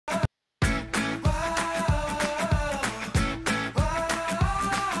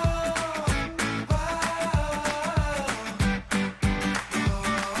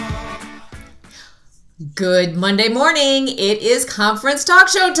Good Monday morning. It is conference talk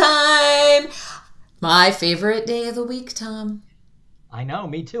show time. My favorite day of the week, Thom. I know,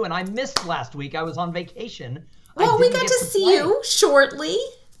 me too. And I missed last week. I was on vacation. I Well, we didn't got get to to see play. you shortly.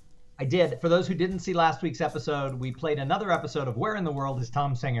 I did. For those who didn't see last week's episode, we played another episode of Where in the World is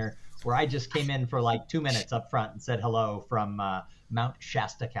Thom Singer, where I just came in for like 2 minutes up front and said hello from Mount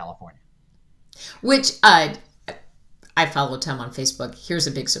Shasta, California. Which I followed Thom on Facebook. Here's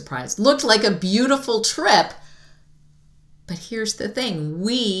a big surprise. Looked like a beautiful trip. But here's the thing.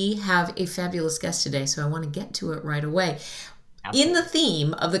 We have a fabulous guest today, so I want to get to it right away. Absolutely. In the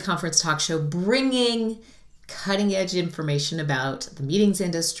theme of the conference talk show, bringing cutting edge information about the meetings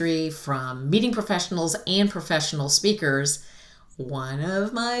industry from meeting professionals and professional speakers, one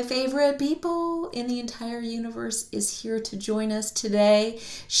of my favorite people in the entire universe is here to join us today.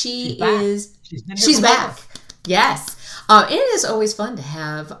 She's back. Yes. It is always fun to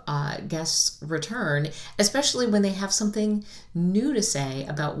have guests return, especially when they have something new to say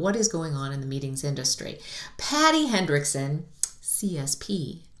about what is going on in the meetings industry. Patty Hendrickson,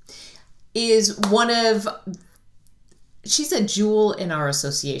 CSP, is she's a jewel in our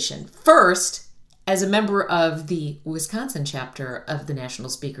association. First, as a member of the Wisconsin chapter of the National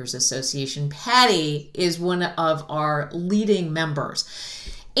Speakers Association, Patty is one of our leading members.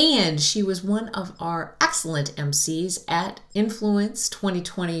 And she was one of our excellent MCs at Influence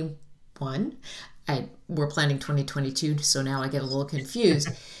 2021. We're planning 2022, so now I get a little confused.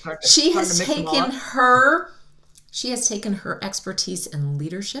 She has taken her expertise and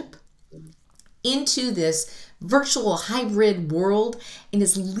leadership into this virtual hybrid world and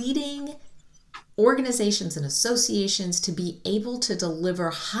is leading organizations and associations to be able to deliver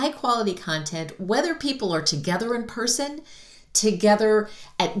high quality content, whether people are together in person, together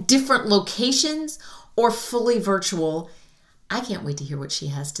at different locations, or fully virtual. I can't wait to hear what she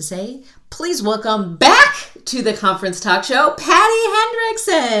has to say. Please welcome back to the conference talk show, Patty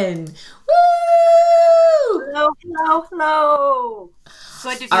Hendrickson. Woo! Hello.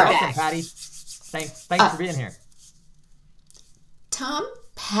 Good to be back. Welcome, Patty. Thanks for being here. Thom,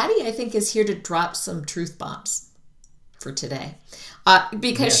 Patty, I think, is here to drop some truth bombs for today.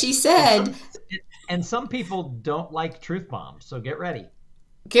 Because she said... And some people don't like truth bombs, so get ready.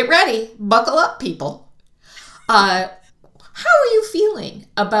 Get ready. Buckle up, people. How are you feeling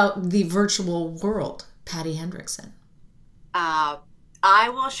about the virtual world, Patty Hendrickson? I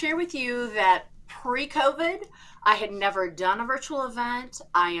will share with you that pre-COVID, I had never done a virtual event.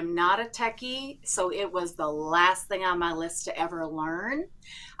 I am not a techie, so it was the last thing on my list to ever learn.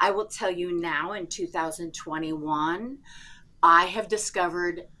 I will tell you now, in 2021, I have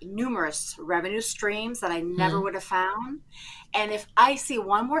discovered numerous revenue streams that I never would have found. And if I see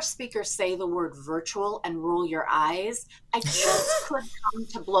one more speaker say the word virtual and roll your eyes, I just could come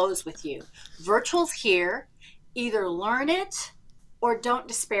to blows with you. Virtual's here. Either learn it or don't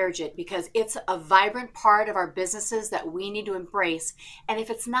disparage it, because it's a vibrant part of our businesses that we need to embrace. And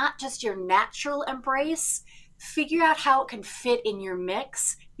if it's not just your natural embrace, figure out how it can fit in your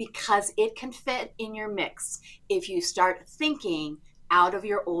mix, because it can fit in your mix if you start thinking out of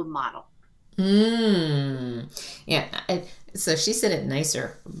your old model. Yeah. So she said it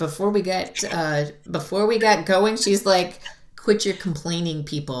nicer. Before we got going, she's like, quit your complaining,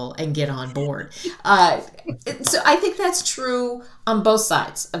 people, and get on board. So I think that's true on both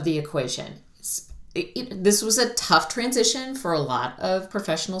sides of the equation. This was a tough transition for a lot of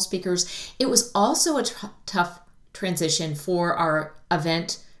professional speakers. It was also a tough transition for our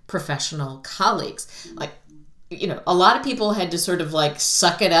event professional colleagues. A lot of people had to sort of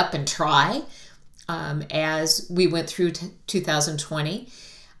suck it up and try as we went through 2020.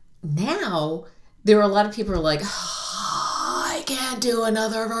 Now, there are a lot of people who are like, I can't do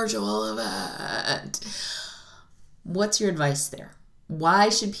another virtual event. What's your advice there? Why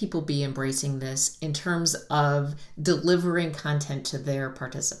should people be embracing this in terms of delivering content to their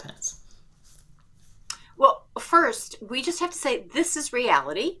participants? Well, first, we just have to say this is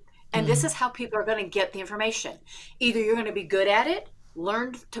reality, and this is how people are going to get the information. Either you're going to be good at it,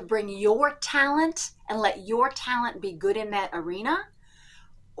 learn to bring your talent and let your talent be good in that arena,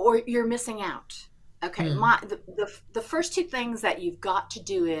 or you're missing out. Okay, the first two things that you've got to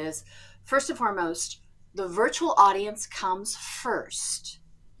do is, first and foremost, the virtual audience comes first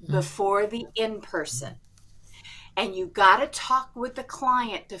before the in-person. And you got to talk with the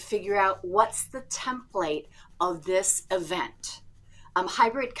client to figure out what's the template of this event.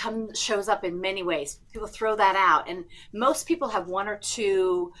 Hybrid shows up in many ways. People throw that out. And most people have one or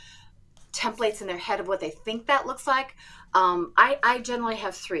two templates in their head of what they think that looks like. I generally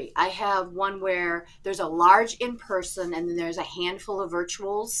have three. I have one where there's a large in-person and then there's a handful of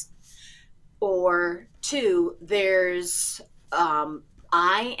virtuals. Or two, there's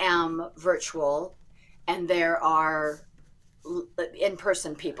I am virtual and there are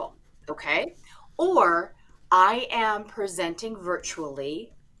in-person people, okay? Or I am presenting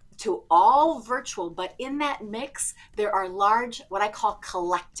virtually to all virtual, but in that mix, there are large, what I call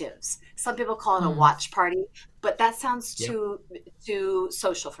collectives. Some people call it a watch party, but that sounds too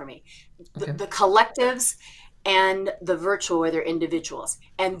social for me. The collectives and the virtual, where they're individuals.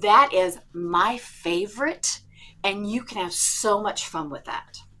 And that is my favorite. And you can have so much fun with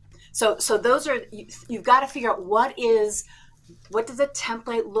that. So those are, you've got to figure out what does the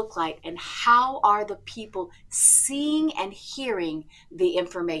template look like and how are the people seeing and hearing the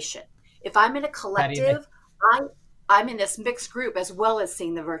information. If I'm in a collective, I'm in this mixed group as well as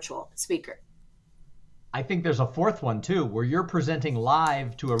seeing the virtual speaker. I think there's a fourth one too, where you're presenting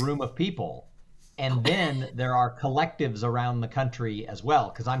live to a room of people. And then there are collectives around the country as well.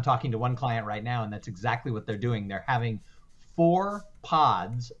 Because I'm talking to one client right now, and that's exactly what they're doing. They're having 4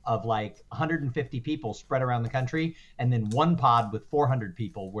 pods of like 150 people spread around the country, and then 1 pod with 400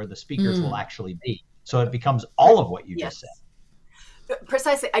 people where the speakers will actually be. So it becomes all of what you just said.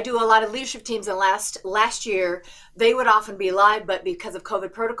 Precisely. I do a lot of leadership teams, and last year they would often be live, but because of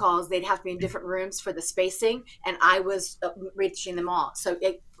COVID protocols, they'd have to be in different rooms for the spacing, and I was reaching them all. So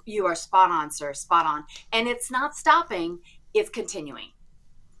you are spot on, sir, spot on. And it's not stopping, it's continuing.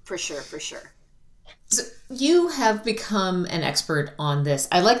 For sure, for sure. So you have become an expert on this.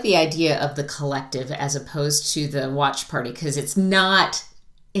 I like the idea of the collective as opposed to the watch party, because it's not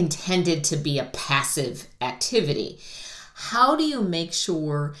intended to be a passive activity. How do you make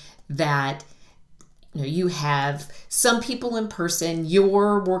sure that you have some people in person,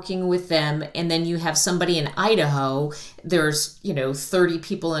 you're working with them, and then you have somebody in Idaho, there's 30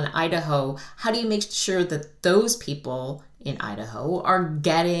 people in Idaho. How do you make sure that those people in Idaho are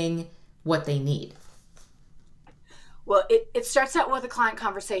getting what they need? Well, it starts out with a client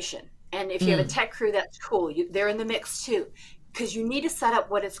conversation. And if you have a tech crew, that's cool. They're in the mix too, because you need to set up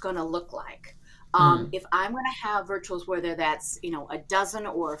what it's going to look like. If I'm going to have virtuals, whether that's, a dozen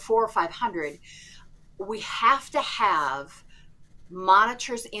or 400 or 500, we have to have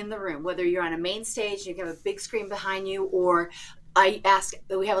monitors in the room, whether you're on a main stage, you have a big screen behind you, or I ask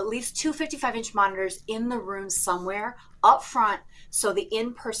that we have at least 2 55-inch monitors in the room somewhere up front so the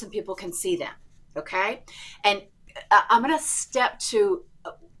in-person people can see them. Okay. And I'm going to step to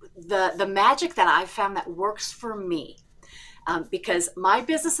the magic that I've found that works for me, because my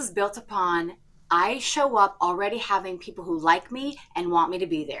business is built upon I show up already having people who like me and want me to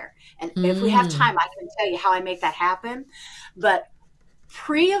be there. And if we have time, I can tell you how I make that happen. But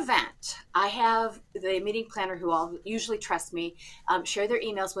pre-event, I have the meeting planner who all usually trust me, share their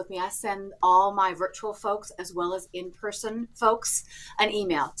emails with me. I send all my virtual folks as well as in-person folks an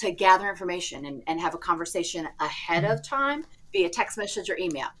email to gather information and have a conversation ahead of time via text message or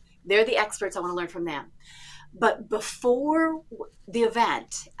email. They're the experts. I want to learn from them. But before the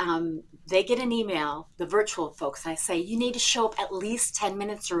event, they get an email, the virtual folks, and I say, you need to show up at least 10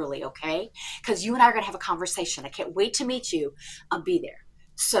 minutes early, okay? Because you and I are going to have a conversation. I can't wait to meet you. I'll be there.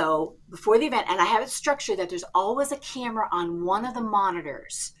 So before the event, and I have it structured that there's always a camera on one of the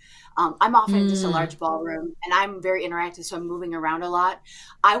monitors. I'm often in just a large ballroom, and I'm very interactive, so I'm moving around a lot.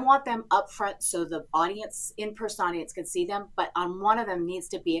 I want them up front so the audience, in-person audience, can see them, but on one of them needs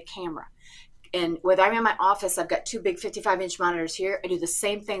to be a camera. And whether I'm in my office, I've got 2 big 55-inch monitors here. I do the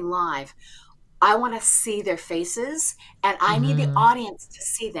same thing live. I want to see their faces, and I need the audience to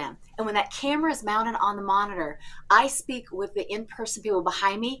see them. And when that camera is mounted on the monitor, I speak with the in-person people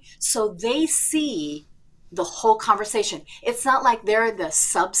behind me so they see the whole conversation. It's not like they're the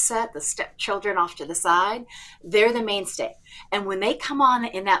subset, the stepchildren off to the side. They're the mainstay. And when they come on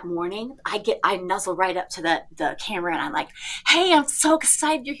in that morning, I nuzzle right up to the camera and I'm like, hey, I'm so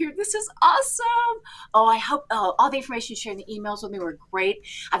excited you're here. This is awesome. Oh, I hope all the information you shared in the emails with me were great.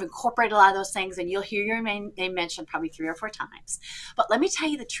 I've incorporated a lot of those things, and you'll hear your name mentioned probably 3 or 4 times. But let me tell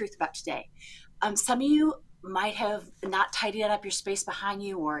you the truth about today. Some of you might have not tidied up your space behind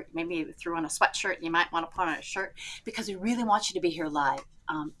you, or maybe you threw on a sweatshirt and you might want to put on a shirt, because we really want you to be here live.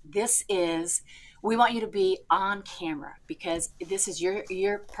 We want you to be on camera, because this is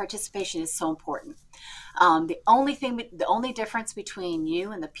your participation is so important. The only difference between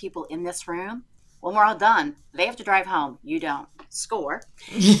you and the people in this room, when we're all done, they have to drive home. You don't. Score.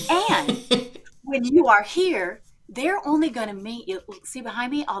 And when you are here, they're only going to meet, you see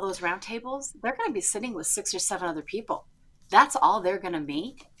behind me, all those round tables, they're going to be sitting with 6 or 7 other people. That's all they're going to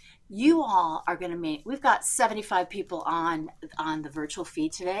meet. You all are going to meet, we've got 75 people on the virtual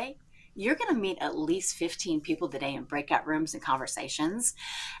feed today. you're going to meet at least 15 people today in breakout rooms and conversations,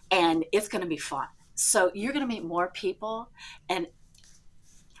 and it's going to be fun. So you're going to meet more people, and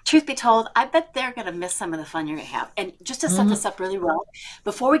truth be told, I bet they're going to miss some of the fun you're going to have. And just to set this up really well,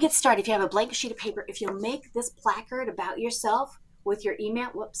 before we get started, if you have a blank sheet of paper, if you'll make this placard about yourself with your email,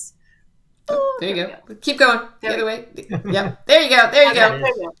 whoops. Oh, there you go. Keep going. The other way. Yep. There you go. There you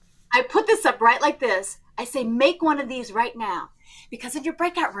go. I put this up right like this. I say, make one of these right now. Because in your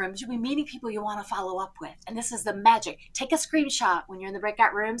breakout rooms, you'll be meeting people you want to follow up with. And this is the magic. Take a screenshot when you're in the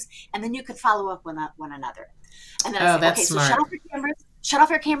breakout rooms, and then you can follow up with one another. And then I say, that's smart. So shut off your cameras. Shut off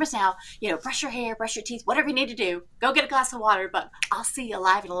your cameras now. Brush your hair, brush your teeth, whatever you need to do. Go get a glass of water, but I'll see you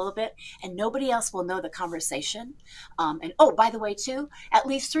live in a little bit, and nobody else will know the conversation. And by the way, too, at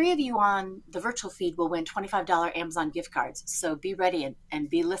least 3 of you on the virtual feed will win $25 Amazon gift cards. So be ready and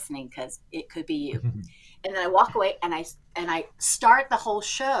be listening, because it could be you. And then I walk away and I start the whole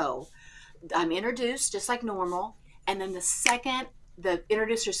show. I'm introduced just like normal, and then the second the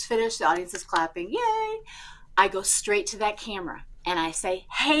introducer's finished, the audience is clapping, yay! I go straight to that camera. And I say,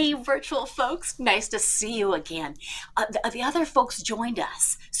 hey, virtual folks, nice to see you again. The other folks joined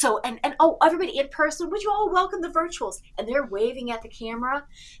us. So, and everybody in person, would you all welcome the virtuals? And they're waving at the camera.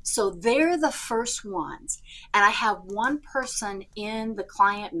 So they're the first ones. And I have one person in the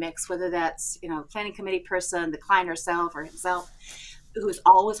client mix, whether that's, planning committee person, the client herself or himself, who's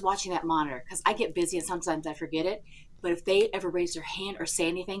always watching that monitor. Because I get busy and sometimes I forget it. But if they ever raise their hand or say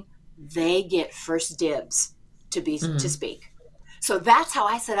anything, they get first dibs to speak. So that's how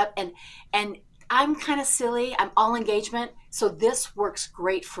I set up, and I'm kind of silly. I'm all engagement, so this works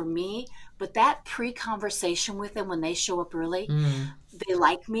great for me. But that pre-conversation with them when they show up early, they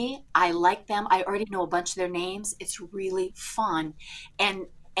like me, I like them. I already know a bunch of their names. It's really fun, and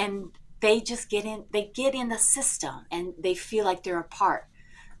they just get in. They get in the system, and they feel like they're a part.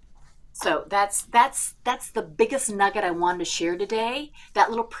 So that's the biggest nugget I wanted to share today. That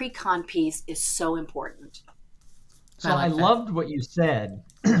little pre-con piece is so important. So I loved what you said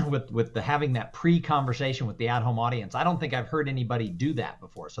with the having that pre-conversation with the at-home audience. I don't think I've heard anybody do that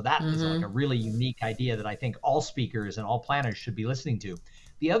before. So that is like a really unique idea that I think all speakers and all planners should be listening to.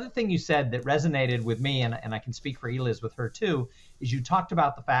 The other thing you said that resonated with me, and I can speak for Eliz with her too, is you talked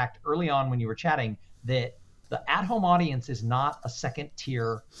about the fact early on when you were chatting that the at-home audience is not a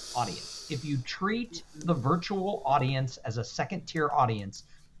second-tier audience. If you treat the virtual audience as a second-tier audience,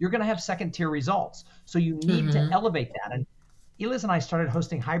 you're going to have second-tier results. So you need to elevate that. And Eliz and I started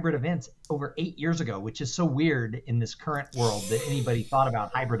hosting hybrid events over 8 years ago, which is so weird in this current world that anybody thought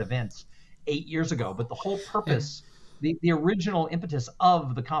about hybrid events 8 years ago. But the whole purpose, the original impetus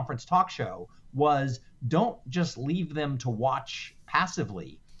of the conference talk show was don't just leave them to watch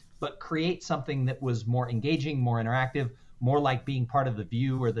passively, but create something that was more engaging, more interactive, more like being part of the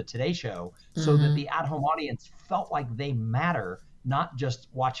View or the Today Show, so that the at-home audience felt like they matter, not just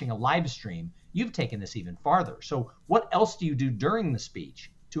watching a live stream. You've taken this even farther. So what else do you do during the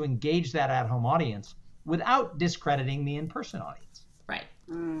speech to engage that at-home audience without discrediting the in-person audience? Right.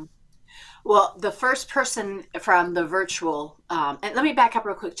 Well, the first person from the virtual, and let me back up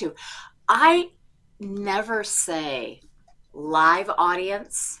real quick too. I never say live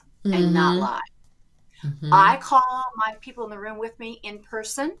audience and not live. I call my people in the room with me in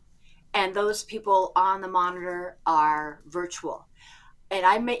person, and those people on the monitor are virtual. And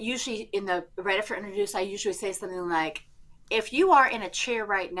I usually right after introduce, I usually say something like, if you are in a chair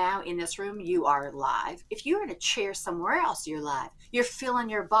right now in this room, you are live. If you're in a chair somewhere else, you're live. You're filling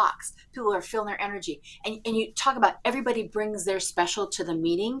your box. People are feeling their energy. And you talk about everybody brings their special to the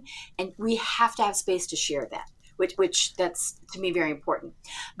meeting, and we have to have space to share that, which that's to me very important.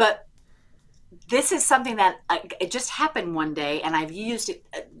 But this is something that it just happened one day, and I've used it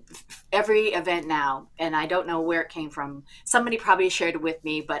every event now, and I don't know where it came from. Somebody probably shared it with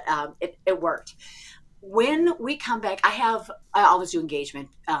me, but it worked. When we come back, I always do engagement.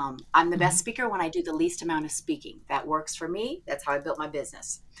 I'm the best speaker when I do the least amount of speaking. That works for me. That's how I built my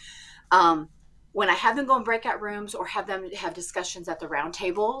business. When I have them go in breakout rooms or have them have discussions at the round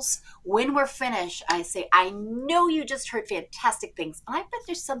tables, when we're finished, I say, I know you just heard fantastic things. And I bet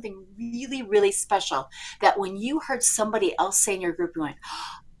there's something really, really special that when you heard somebody else say in your group, you went,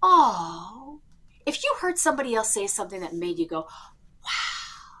 oh, if you heard somebody else say something that made you go,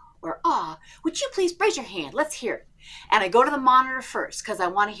 wow, or ah, would you please raise your hand? Let's hear it. And I go to the monitor first because I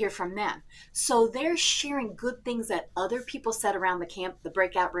want to hear from them. So they're sharing good things that other people said around the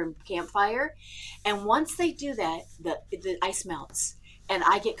breakout room campfire. And once they do that, the ice melts. And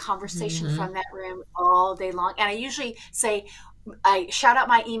I get conversation from that room all day long. And I usually say, I shout out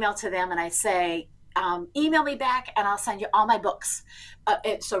my email to them and I say, email me back and I'll send you all my books.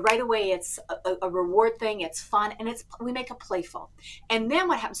 So right away, it's a reward thing. It's fun, and we make it playful. And then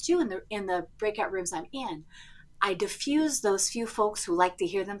what happens too in the breakout rooms I'm in, I diffuse those few folks who like to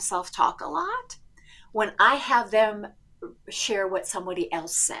hear themselves talk a lot when I have them share what somebody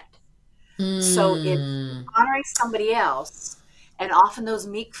else said. So it's honoring somebody else. And often those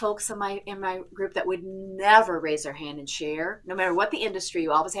meek folks in my group that would never raise their hand and share, no matter what the industry,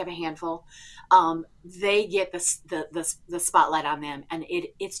 you always have a handful. They get the spotlight on them, and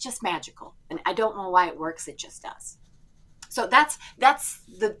it's just magical. And I don't know why it works; it just does. So that's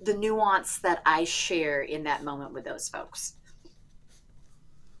the nuance that I share in that moment with those folks.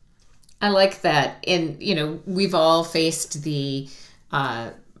 I like that. And we've all faced the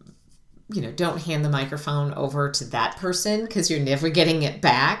don't hand the microphone over to that person because you're never getting it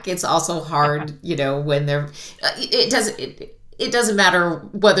back. It's also hard, when they're, it doesn't matter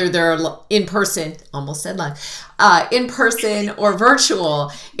whether they're in person, almost said live, in person or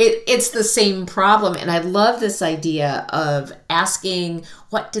virtual, it's the same problem. And I love this idea of asking,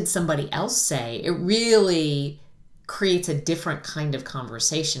 what did somebody else say? It really creates a different kind of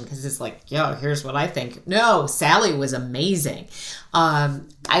conversation because it's like, yo, here's what I think. No, Sally was amazing.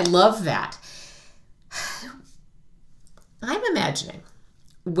 I love that. I'm imagining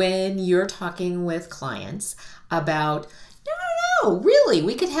when you're talking with clients about, no, really,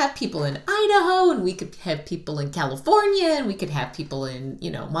 we could have people in Idaho, and we could have people in California, and we could have people in,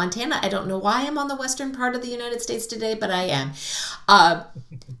 Montana. I don't know why I'm on the western part of the United States today, but I am.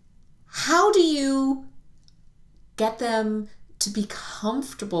 How do you get them to be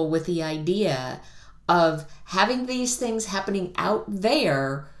comfortable with the idea of having these things happening out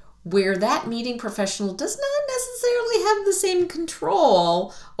there where that meeting professional does not necessarily have the same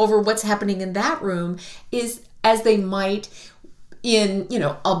control over what's happening in that room as they might in,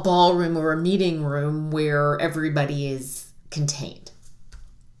 a ballroom or a meeting room where everybody is contained?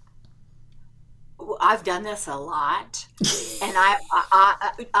 I've done this a lot, and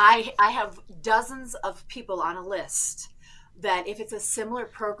I have dozens of people on a list that if it's a similar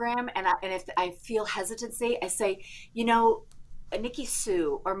program and if I feel hesitancy, I say, Nikki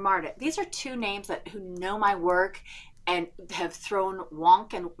Sue or Marta, these are two names who know my work and have thrown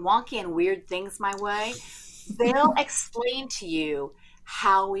wonky and weird things my way. They'll explain to you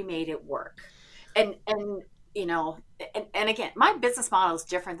how we made it work. And again, my business model is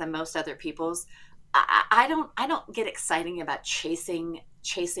different than most other people's. I don't get exciting about chasing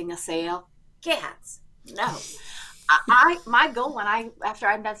a sale. Cats, no. My goal after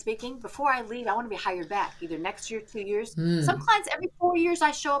I'm done speaking, before I leave, I want to be hired back either next year, 2 years. Some clients every 4 years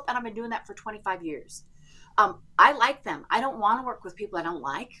I show up, and I've been doing that for 25 years. I like them. I don't want to work with people I don't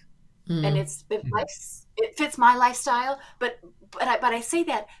like, and it fits my lifestyle. But I say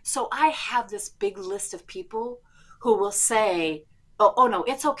that so I have this big list of people who will say, oh no,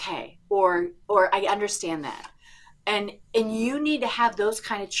 it's okay, or I understand that. And you need to have those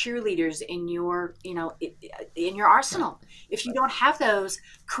kind of cheerleaders in your arsenal. If you don't have those,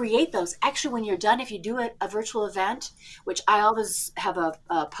 create those. Actually, when you're done, if you do a virtual event, which I always have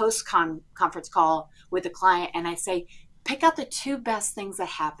a post-conference call with the client, and I say, pick out the 2 best things that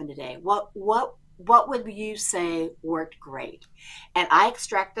happened today. What would you say worked great? And I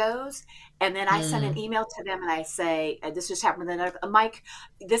extract those, and then I send an email to them, and I say, this just happened with another, Mike,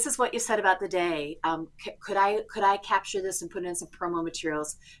 this is what you said about the day. Could I capture this and put it in some promo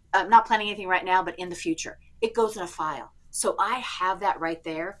materials? I'm not planning anything right now, but in the future. It goes in a file. So I have that right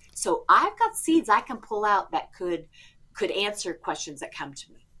there. So I've got seeds I can pull out that could answer questions that come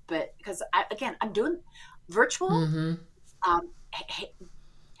to me. But because, I'm doing virtual,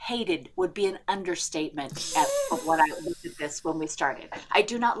 hated would be an understatement of what I looked at this when we started. I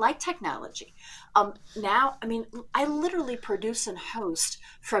do not like technology. Now, I literally produce and host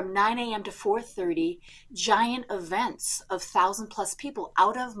from 9 a.m. to 4:30 giant events of 1,000+ people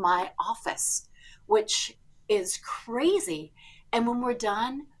out of my office, which is crazy. And when we're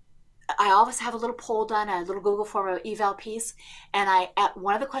done, I always have a little poll done, a little Google form eval piece. And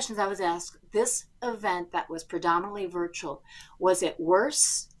one of the questions I was asked, this event that was predominantly virtual, was it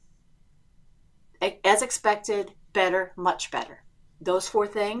worse, as expected, better, much better? Those 4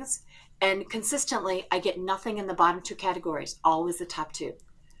 things. And consistently, I get nothing in the bottom 2 categories, always the top 2.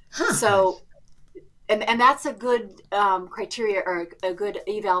 Huh. So, and that's a good criteria or a good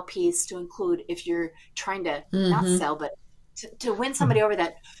eval piece to include if you're trying to not sell, but to win somebody over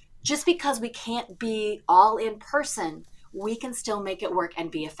that. Just because we can't be all in person, we can still make it work and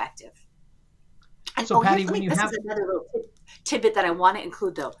be effective. And so, Patty, this is another little tidbit that I want to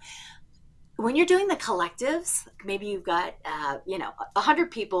include, though. When you're doing the collectives, maybe you've got 100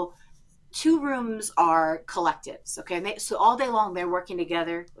 people. 2 rooms are collectives, okay? And so all day long they're working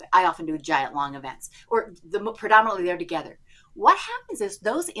together. I often do giant long events, or predominantly they're together. What happens is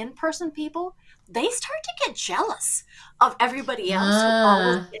those in-person people, they start to get jealous of everybody else who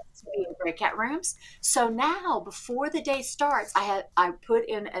always gets to be in breakout rooms. So now, before the day starts, I put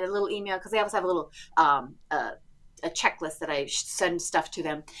in a little email, because they always have a little a checklist that I send stuff to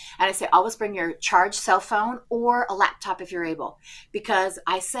them. And I say, always bring your charged cell phone or a laptop if you're able. Because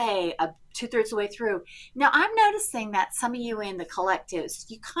I say 2/3 of the way through, now I'm noticing that some of you in the collectives,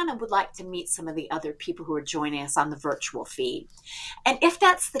 you kind of would like to meet some of the other people who are joining us on the virtual feed. And if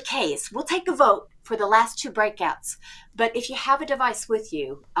that's the case, we'll take a vote for the last 2 breakouts. But if you have a device with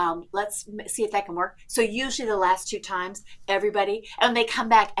you, let's see if that can work. So usually the last 2 times, everybody, and they come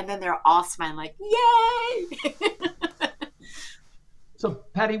back and then they're all smiling like, yay! So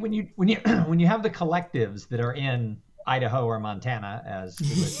Patty, when you have the collectives that are in Idaho or Montana, as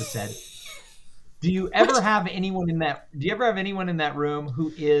Eliz has said, do you ever have anyone in that room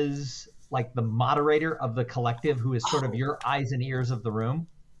who is like the moderator of the collective, who is sort of your eyes and ears of the room?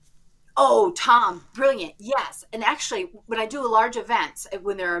 Oh, Thom, brilliant. Yes. And actually, when I do a large event,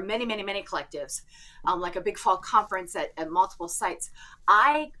 when there are many, many, many collectives, like a big fall conference at multiple sites,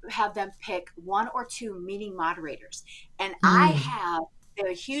 I have them pick 1 or 2 meeting moderators. And I have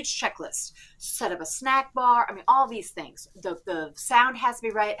a huge checklist, set up a snack bar. I mean, all these things. The sound has to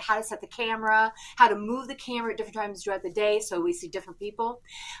be right, how to set the camera, how to move the camera at different times throughout the day so we see different people.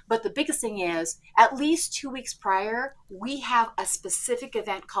 But the biggest thing is, at least 2 weeks prior, we have a specific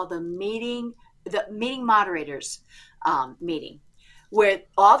event called the meeting moderators meeting, where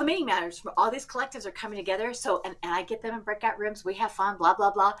all the meeting matters from all these collectives are coming together. So, and I get them in breakout rooms, we have fun, blah,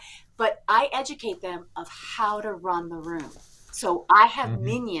 blah, blah. But I educate them of how to run the room. So I have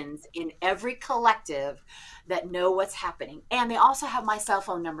minions in every collective that know what's happening. And they also have my cell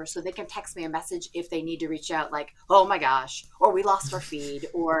phone number, so they can text me a message if they need to reach out, like, oh my gosh, or we lost our feed,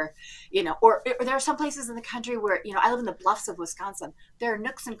 or, or there are some places in the country where, I live in the bluffs of Wisconsin. There are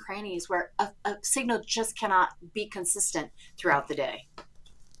nooks and crannies where a signal just cannot be consistent throughout the day.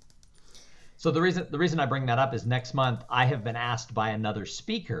 So the reason I bring that up is next month I have been asked by another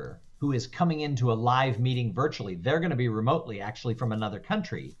speaker who is coming into a live meeting virtually. They're going to be remotely, actually, from another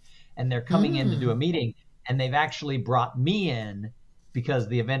country, and they're coming in to do a meeting, and they've actually brought me in because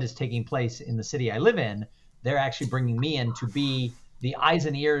the event is taking place in the city I live in. They're actually bringing me in to be the eyes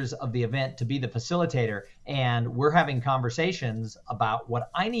and ears of the event, to be the facilitator, and we're having conversations about what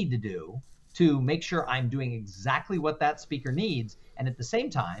I need to do to make sure I'm doing exactly what that speaker needs, and at the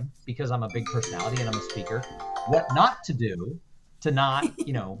same time, because I'm a big personality and I'm a speaker, what not to do to not,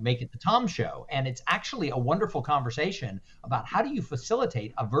 make it the Thom show. And it's actually a wonderful conversation about how do you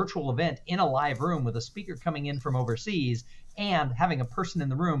facilitate a virtual event in a live room with a speaker coming in from overseas and having a person in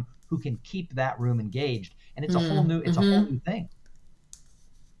the room who can keep that room engaged. And it's a whole new thing.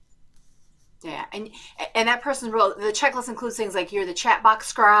 Yeah, and that person's role, the checklist includes things like you're the chat box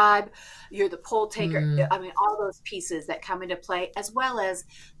scribe, you're the poll taker. I mean, all those pieces that come into play, as well as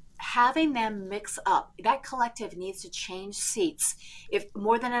having them mix up. That collective needs to change seats. If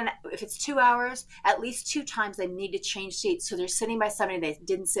it's 2 hours, at least 2 times they need to change seats. So they're sitting by somebody they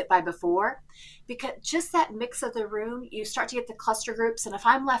didn't sit by before. Because just that mix of the room, you start to get the cluster groups. And if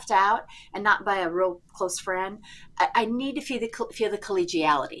I'm left out and not by a real close friend, I need to feel the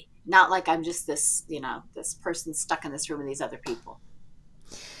collegiality. Not like I'm just this, this person stuck in this room with these other people.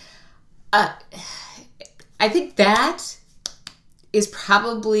 I think that is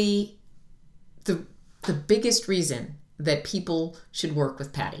probably the biggest reason that people should work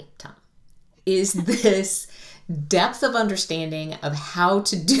with Patty, Thom, is this depth of understanding of how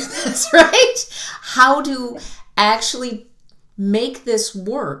to do this, right? How to actually make this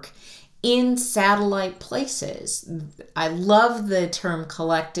work in satellite places. I love the term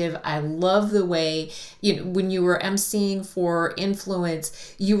collective. I love the way, when you were emceeing for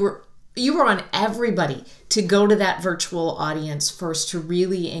Influence, you were on everybody to go to that virtual audience first to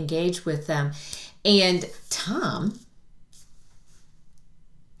really engage with them. And Thom,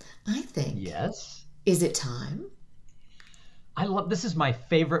 I think, yes, is it time? This is my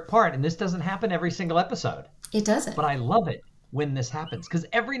favorite part, and this doesn't happen every single episode. It doesn't. But I love it when this happens, because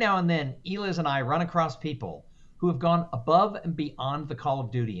every now and then Eliz and I run across people who have gone above and beyond the call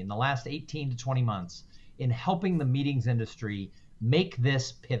of duty in the last 18 to 20 months in helping the meetings industry make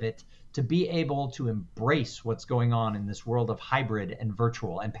this pivot to be able to embrace what's going on in this world of hybrid and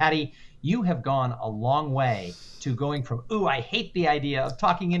virtual. And Patty, you have gone a long way to going from, I hate the idea of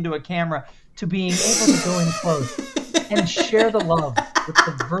talking into a camera, to being able to go in close and share the love with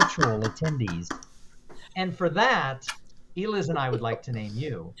the virtual attendees. And for that, Eliz and I would like to name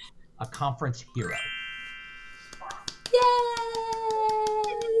you a conference hero. Yay!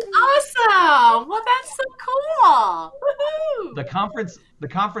 Awesome. Well, that's so cool. Woohoo! The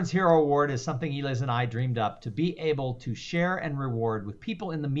Conference Hero Award is something Eliz and I dreamed up to be able to share and reward with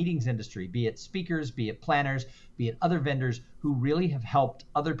people in the meetings industry, be it speakers, be it planners, be it other vendors who really have helped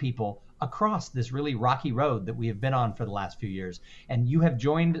other people across this really rocky road that we have been on for the last few years. And you have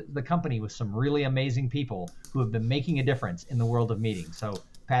joined the company with some really amazing people who have been making a difference in the world of meetings. So,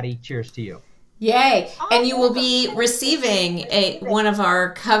 Patty, cheers to you. Yay. And you will be receiving one of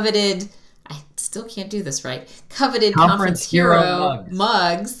our coveted, I still can't do this right, coveted Conference Hero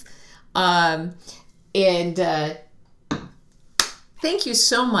mugs. Thank you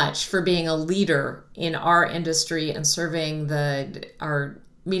so much for being a leader in our industry and serving our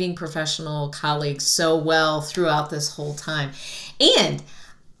meeting professional colleagues so well throughout this whole time. And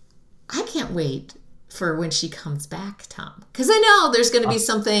I can't wait for when she comes back, Thom, because I know there's going to be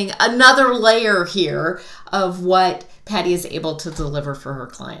another layer here of what Patty is able to deliver for her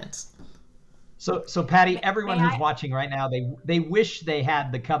clients. So Patty, everyone who's watching right now, they wish they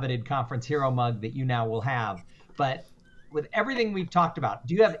had the coveted Conference Hero mug that you now will have. But with everything we've talked about,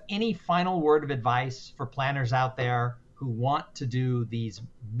 do you have any final word of advice for planners out there who want to do these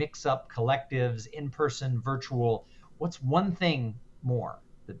mix-up collectives, in-person, virtual? What's one thing more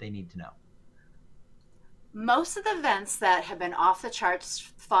that they need to know? Most of the events that have been off the charts,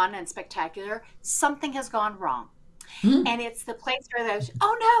 fun and spectacular, something has gone wrong. And it's the place where there's,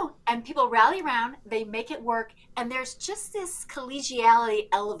 oh no, and people rally around, they make it work, and there's just this collegiality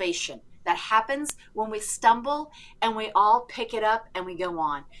elevation that happens when we stumble and we all pick it up and we go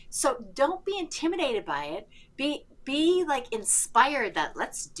on. So don't be intimidated by it. Be like inspired that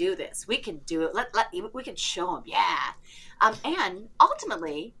let's do this. We can do it. We can show them. Yeah. And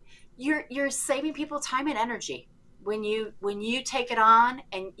ultimately, you're saving people time and energy when you take it on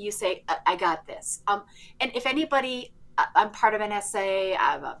and you say, I got this. And if anybody, I'm part of NSA,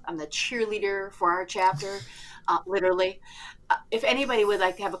 I'm the cheerleader for our chapter, literally. If anybody would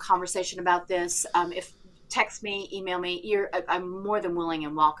like to have a conversation about this, if text me, email me, I'm more than willing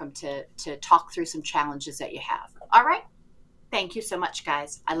and welcome to talk through some challenges that you have. All right. Thank you so much,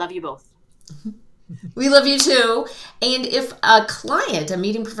 guys. I love you both. We love you too. And if a client, a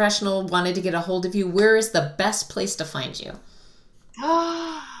meeting professional, wanted to get a hold of you, where is the best place to find you?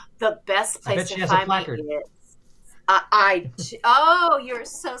 The best place to find me is you're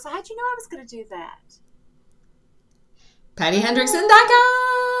so how'd you know I was going to do that?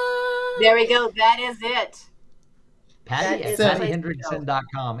 PattyHendrickson.com. There we go. That is it. Patty at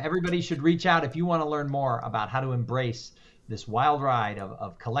PattyHendrickson.com. Everybody should reach out if you want to learn more about how to embrace this wild ride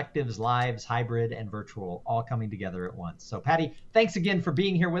of collectives, lives, hybrid, and virtual all coming together at once. So Patty, thanks again for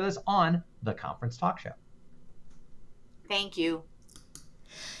being here with us on the Conference Talk Show. Thank you.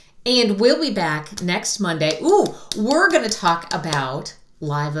 And we'll be back next Monday. We're going to talk about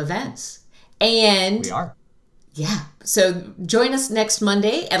live events. And we are. Yeah. So join us next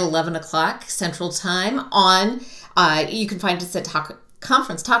Monday at 11 o'clock Central Time on, you can find us at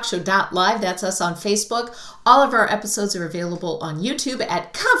conferencetalkshow.live. That's us on Facebook. All of our episodes are available on YouTube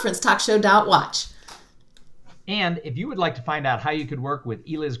at conferencetalkshow.watch. And if you would like to find out how you could work with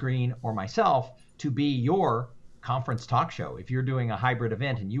Eliz Greene or myself to be your conference talk show, if you're doing a hybrid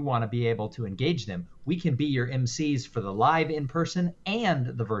event and you want to be able to engage them, we can be your MCs for the live in-person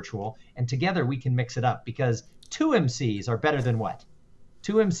and the virtual. And together we can mix it up, because 2 MCs are better than what?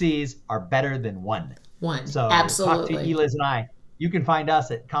 2 MCs are better than one. So absolutely. Talk to Eliz and I. You can find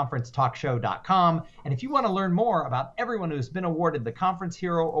us at conferencetalkshow.com. And if you want to learn more about everyone who's been awarded the Conference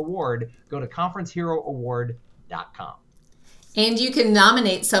Hero Award, go to conferenceheroaward.com. And you can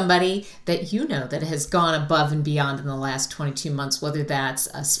nominate somebody that you know that has gone above and beyond in the last 22 months, whether that's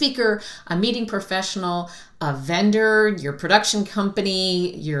a speaker, a meeting professional, a vendor, your production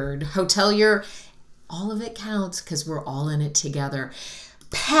company, your hotelier. All of it counts because we're all in it together.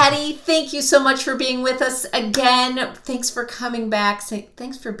 Patty, thank you so much for being with us again. Thanks for coming back.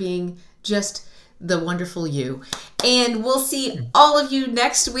 Thanks for being just the wonderful you. And we'll see all of you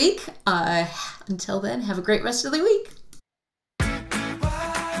next week. Until then, have a great rest of the week.